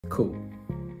Cool.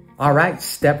 All right,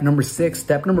 step number 6.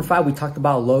 Step number 5, we talked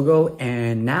about logo,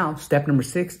 and now step number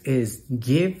 6 is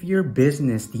give your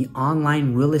business the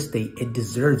online real estate it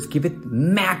deserves. Give it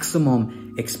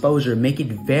maximum exposure. Make it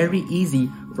very easy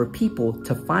for people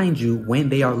to find you when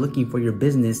they are looking for your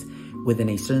business within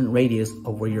a certain radius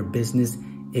of where your business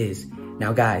is.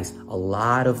 Now guys, a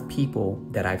lot of people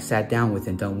that I've sat down with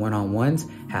and done one-on-ones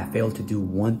have failed to do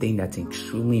one thing that's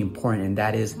extremely important, and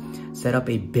that is set up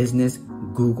a business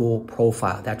Google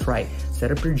profile. That's right.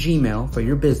 Set up your Gmail for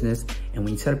your business. And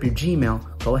when you set up your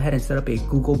Gmail, go ahead and set up a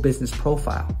Google business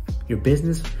profile. Your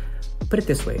business, put it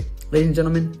this way, ladies and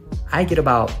gentlemen, I get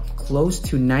about close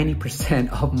to 90%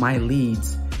 of my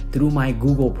leads through my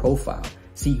Google profile.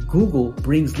 See, Google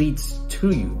brings leads to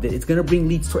you. It's going to bring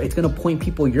leads to, it's going to point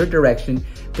people your direction,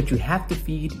 but you have to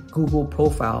feed Google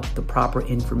profile the proper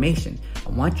information. I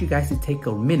want you guys to take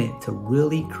a minute to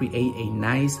really create a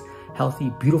nice, healthy,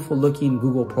 beautiful looking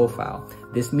Google profile.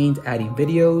 This means adding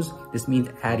videos. This means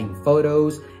adding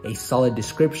photos, a solid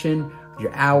description,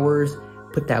 your hours,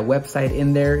 put that website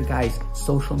in there. Guys,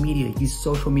 social media, use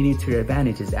social media to your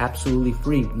advantage. It's absolutely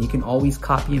free. You can always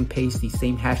copy and paste these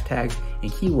same hashtags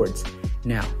and keywords.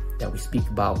 Now that we speak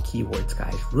about keywords,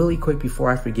 guys, really quick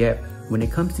before I forget, when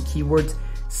it comes to keywords,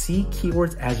 see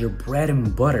keywords as your bread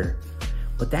and butter.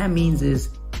 What that means is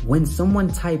when someone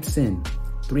types in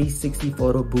 360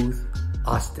 photo booth,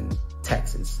 Austin,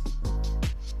 Texas.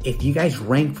 If you guys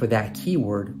rank for that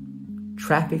keyword,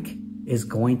 traffic is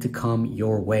going to come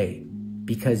your way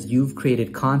because you've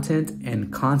created content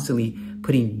and constantly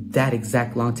putting that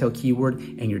exact long tail keyword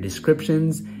in your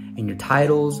descriptions and your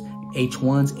titles,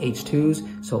 H1s,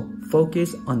 H2s. So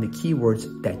focus on the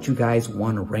keywords that you guys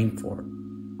want to rank for.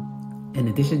 In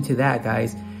addition to that,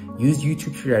 guys, use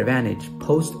YouTube to your advantage.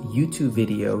 Post YouTube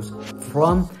videos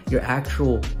from your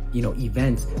actual,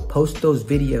 events. Post those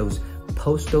videos,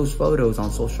 post those photos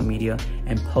on social media,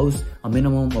 and post a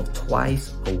minimum of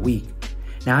twice a week.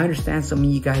 Now, I understand some of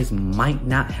you guys might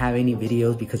not have any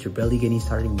videos because you're barely getting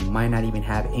started. You might not even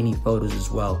have any photos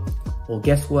as well. Well,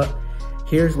 guess what?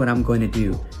 Here's what I'm going to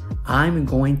do. I'm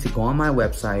going to go on my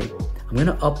website. I'm going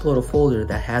to upload a folder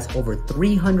that has over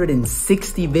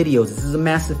 360 videos. This is a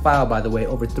massive file, by the way,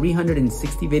 over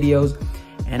 360 videos.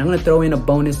 And I'm going to throw in a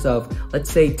bonus of, let's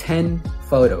say, 10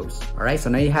 photos. All right. So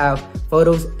now you have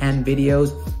photos and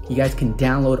videos. You guys can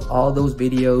download all those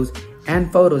videos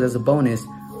and photos as a bonus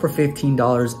for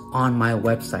 $15 on my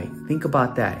website. Think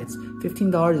about that. It's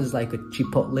 $15 is like a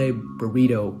Chipotle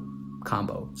burrito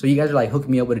combo. So you guys are like hooking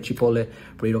me up with a Chipotle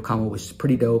burrito combo, which is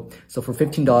pretty dope. So for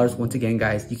 $15, once again,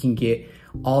 guys, you can get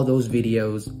all those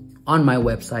videos on my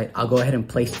website. I'll go ahead and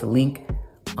place the link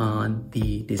on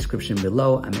the description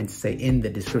below. I meant to say in the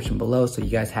description below. So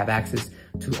you guys have access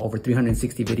to over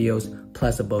 360 videos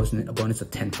plus a bonus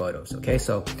of 10 photos. Okay.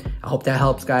 So I hope that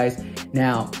helps, guys.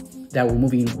 Now that we're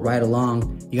moving right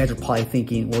along, you guys are probably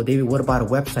thinking, well, David, what about a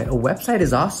website? A website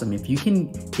is awesome. If you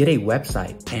can get a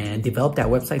website and develop that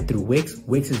website through Wix,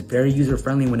 Wix is very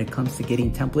user-friendly when it comes to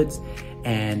getting templates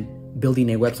and building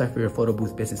a website for your photo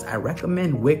booth business. I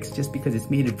recommend Wix just because it's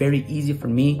made it very easy for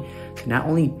me to not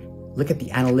only look at the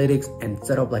analytics and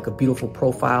set up like a beautiful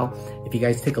profile. If you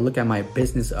guys take a look at my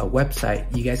business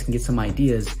website, you guys can get some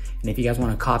ideas. And if you guys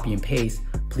want to copy and paste,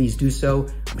 please do so.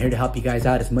 I'm here to help you guys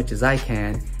out as much as I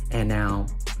can. And now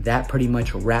that pretty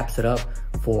much wraps it up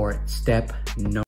for step number